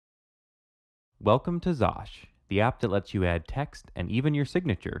Welcome to Zosh, the app that lets you add text and even your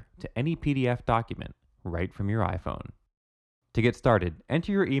signature to any PDF document right from your iPhone. To get started,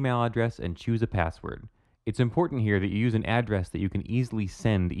 enter your email address and choose a password. It's important here that you use an address that you can easily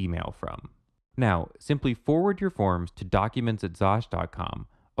send email from. Now, simply forward your forms to documents@zosh.com,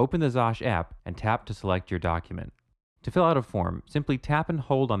 open the Zosh app, and tap to select your document. To fill out a form, simply tap and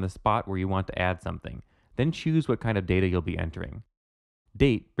hold on the spot where you want to add something, then choose what kind of data you'll be entering.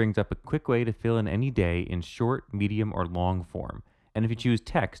 Date brings up a quick way to fill in any day in short, medium, or long form, and if you choose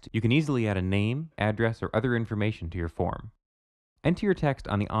text, you can easily add a name, address, or other information to your form. Enter your text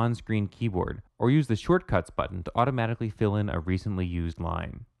on the on-screen keyboard, or use the Shortcuts button to automatically fill in a recently used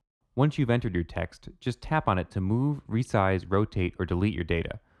line. Once you've entered your text, just tap on it to move, resize, rotate, or delete your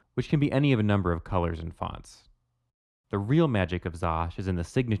data, which can be any of a number of colors and fonts. The real magic of Zosh is in the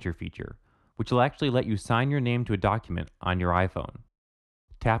signature feature, which will actually let you sign your name to a document on your iPhone.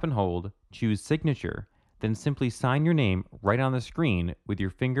 Tap and hold, choose Signature, then simply sign your name right on the screen with your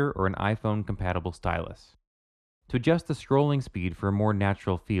finger or an iPhone-compatible stylus. To adjust the scrolling speed for a more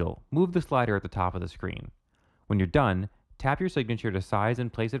natural feel, move the slider at the top of the screen. When you're done, tap your signature to size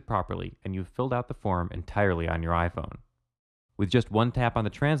and place it properly, and you've filled out the form entirely on your iPhone. With just one tap on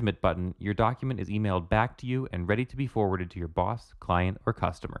the Transmit button, your document is emailed back to you and ready to be forwarded to your boss, client, or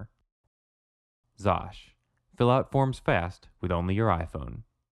customer. Zosh. Fill out forms fast with only your iPhone.